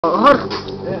I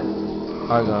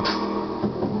got it.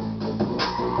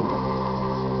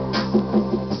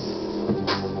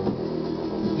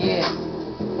 Yeah,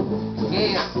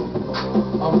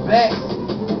 I'm back.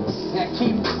 Now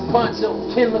keep Poncho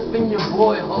killer in your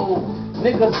boy hole.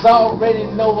 Niggas already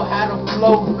know how the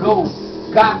flow goes.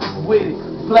 Got with it,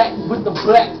 black with the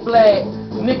black flag.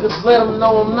 Niggas let them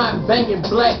know I'm not banging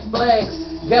black flags.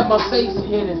 Got my face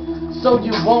in it, so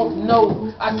you won't know.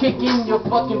 I kick in your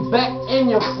fucking back and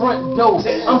your front door.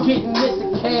 I'm getting it the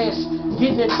cash,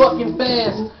 getting it fucking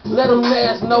fast. Let them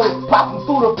ass know, popping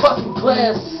through the fucking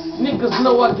glass. Niggas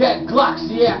know I got Glocks,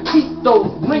 yeah, I keep those.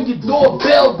 Ring your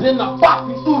doorbell, then I pop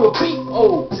you through the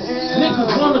peephole.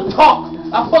 Niggas wanna talk,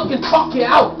 I fucking talk you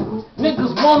out.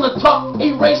 Niggas wanna talk,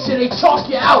 erase you, they chalk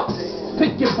you out.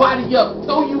 Pick your body up,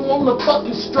 throw you on the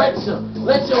fucking stretcher.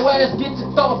 Let your ass get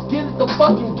your thoughts, get it the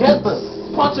fucking together.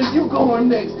 Poncho, you going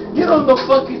next, get on the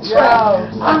fucking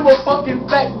track. I'm a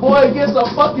fucking fat boy, yes, a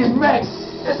fucking Mac.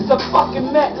 It's a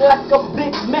fucking Mac like a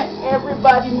Big Mac.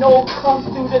 Everybody know come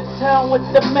through the town with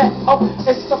the Mac. Oh,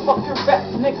 it's a fucking rap,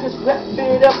 niggas rap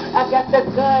it up. I got the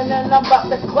gun and I'm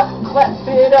about to clap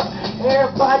it up.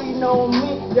 Everybody know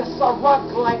me, yes I rock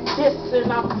like this and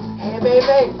I'm, hey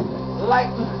baby, like,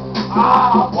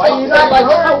 why you not like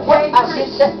her? I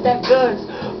get that guns.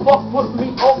 Fuck with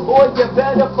me, oh boy, you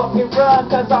better fucking run,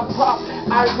 cause I pop,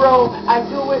 I roll, I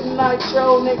do it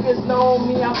nitro, niggas know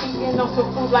me, I'm eating on some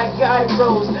food like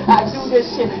gyros, I do this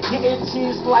shit, getting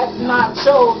cheese like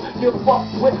nachos, you fuck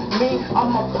with me,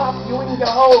 I'ma pop you in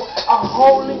your hole, a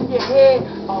hole in your head,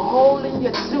 a hole in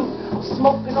your suit, I'm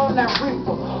smoking on that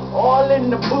reefer, all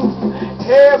in the booth,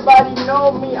 everybody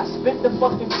know me, I spit the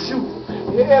fucking truth.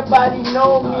 Everybody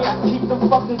know me, I keep the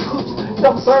fucking coops,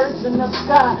 the birds in the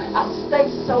sky, I stay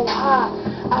so high,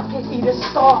 I can eat a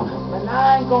star, but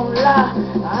I ain't gonna lie,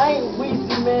 I ain't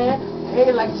Weezy, man,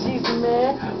 hey like Jeezy,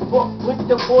 man, fuck with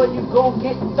the boy, you gon'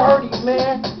 get 30,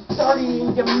 man, 30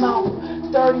 in your mouth,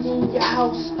 30 in your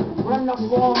house, run up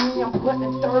on me, I'm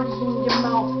putting 30 in your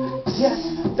mouth, yes,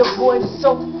 the boy's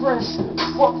so fresh,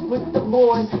 fuck with the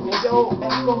boy, and yo,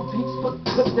 ain't gon' be put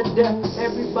to death.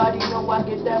 Everybody know I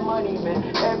get that money, man.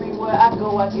 Everywhere I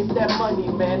go, I get that money,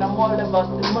 man. I'm all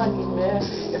about the money, man.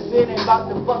 If it ain't about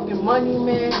the fucking money,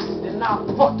 man, then I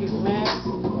fuck it, man.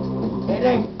 It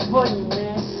ain't funny,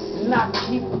 man. And I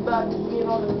keep about to get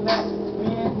on the map,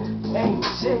 man. Ain't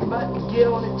shit about to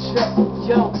get on the track,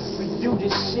 yo. We do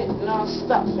this shit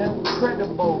non-stop,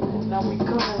 incredible. Now we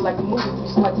coming like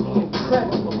movies, like The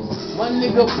Incredibles. My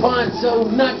nigga Poncho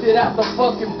knocked it out the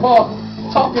fucking park.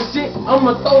 Talking shit,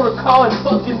 I'ma throw the car and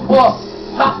fucking park.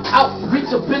 Hop out,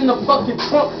 reach up in the fucking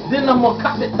trunk, then I'ma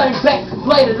cock that thing back,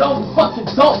 light it on the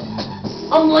fucking dump.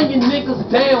 I'm laying niggas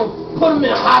down, put them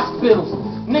in hospitals.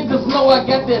 Niggas know I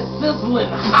got that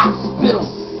sizzling hospital.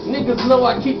 Niggas know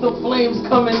I keep the flames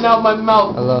coming out my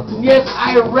mouth. Hello. Yes,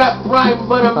 I rap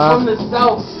rhyme, but I'm from the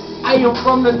south. I am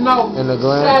from the north. In the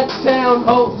glen. Sat-town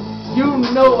ho, you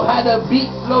know how the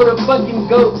beat flow the fucking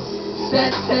goat.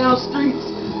 Sat-town streets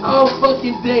all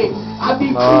fucking day. I be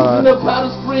cruising the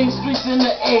Powder Springs streets in the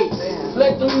A.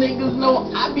 Let them niggas know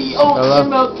I be on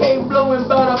MLK blowing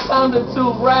about a pound or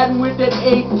two, riding with that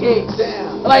AK.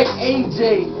 Like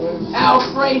AJ,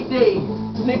 Alfredo.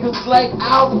 Niggas like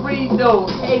Alfredo.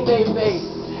 Hey baby.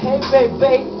 Hey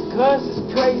baby, guns is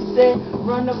crazy.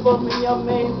 Run up on me, your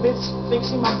main bitch, think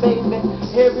she my baby.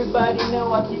 Everybody know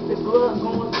I keep the blood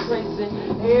going crazy.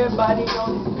 Everybody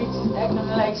know these bitches acting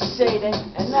like shady.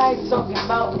 And I ain't talking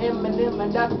about Eminem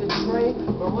and Dr. Dre,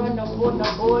 but run up on the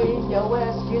boy and your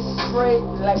ass get sprayed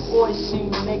like boy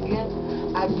sheen, nigga.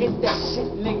 I get that shit,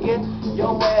 nigga.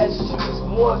 Your ass use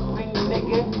morphine,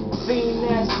 nigga. Fiend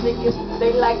ass niggas,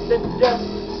 they like the dust,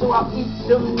 so I eat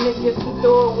them niggas and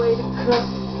throw away the crust.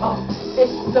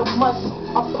 It's a must.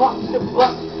 I pop the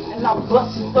bus and I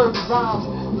bust 30 rhymes.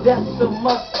 That's a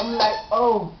must. I'm like,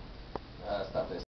 oh.